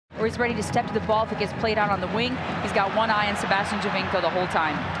or he's ready to step to the ball if it gets played out on the wing. He's got one eye on Sebastian Giovinco the whole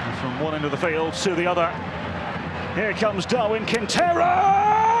time. From one end of the field to the other. Here comes Darwin Quintero!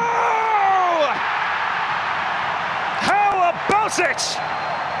 How about it?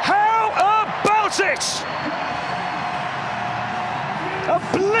 How about it? A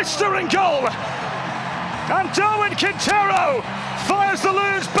blistering goal! And Darwin Quintero fires the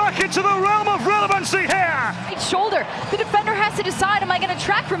Loons back into the realm of relevancy here! Right shoulder. The defender has to decide, am I going to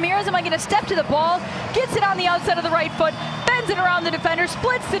track Ramirez? Am I going to step to the ball? Gets it on the outside of the right foot, bends it around the defender,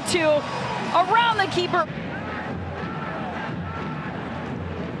 splits the two, around the keeper.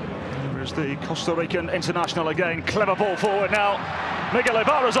 There's the Costa Rican international again. Clever ball forward now. Miguel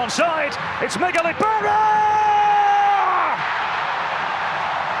Ibarra's onside. It's Miguel Ibarra!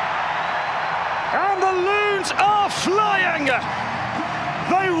 And the Loons are flying!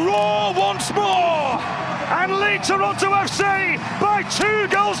 They roar once more and lead Toronto FC by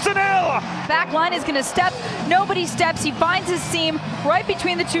 2-0. Back line is going to step. Nobody steps. He finds his seam right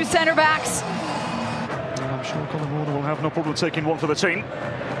between the two center backs. I'm sure Colin Warner will have no problem taking one for the team.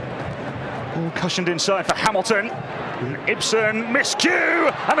 All cushioned inside for Hamilton. Ibson,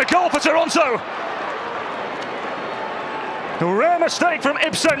 miscue, and a goal for Toronto. A rare mistake from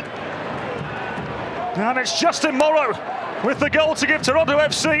Ibson. And it's Justin Morrow with the goal to give Toronto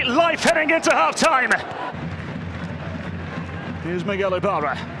FC life heading into half-time. Here's Miguel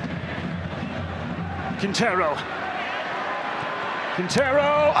Ibarra. Quintero.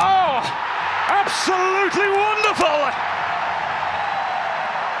 Quintero, oh! Absolutely wonderful!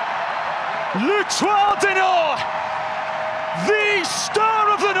 L'Étoile du Nord, the star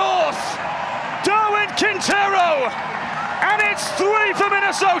of the North, Darwin Quintero, and it's 3 for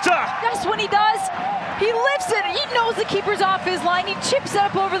Minnesota. Just when he does, he lifts it. He knows the keeper's off his line. He chips it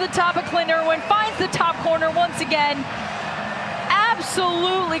up over the top of Clint Irwin, finds the top corner once again.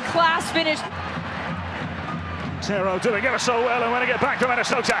 Absolutely class finish. Quintero doing ever so well, and when they get back to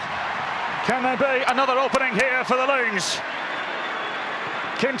Minnesota, can there be another opening here for the Loons?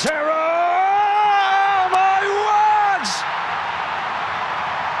 Quintero, oh my word!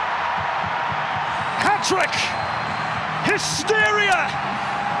 Hat-trick, hysteria.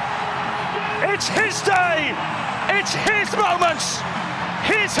 It's his day, it's his moment,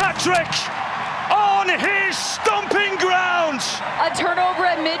 his hat-trick on his stomping ground. A turnover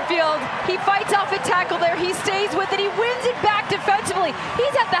at midfield. He fights off a tackle there. He stays with it. He wins it back defensively.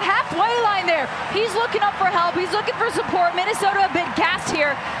 He's at the halfway line there. He's looking up for help. He's looking for support. Minnesota a bit gassed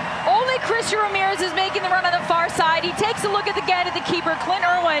here. Only Christian Ramirez is making the run on the far side. He takes a look again at the keeper, Clint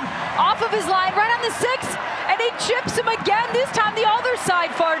Irwin, off of his line, right on the 6, and he chips him again, this time the other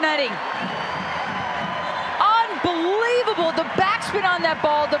side, far netting. Unbelievable, the backspin on that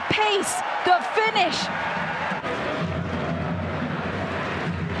ball, the pace, the finish.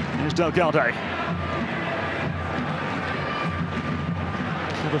 Here's Delgado.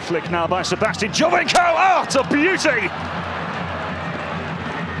 Clever flick now by Sebastian Giovinco. Oh, it's a beauty!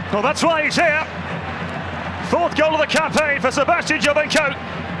 Well, that's why he's here. 4th goal of the campaign for Sebastian Giovinco.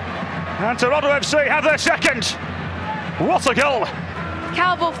 And Toronto FC have their 2nd. What a goal!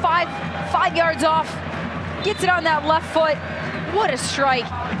 Calvo five yards off. Gets it on that left foot. What a strike.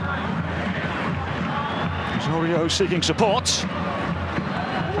 Osorio seeking support.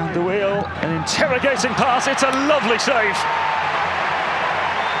 Found the wheel, an interrogating pass. It's a lovely save.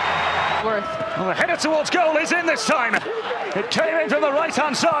 Well, the header towards goal is in this time. It came in from the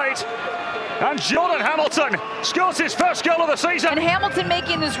right-hand side. And Jordan Hamilton scores his 1st goal of the season. And Hamilton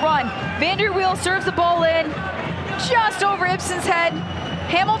making this run. Van der Weel serves the ball in, just over Ibson's head.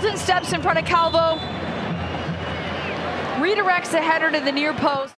 Hamilton steps in front of Calvo. Redirects the header to the near post.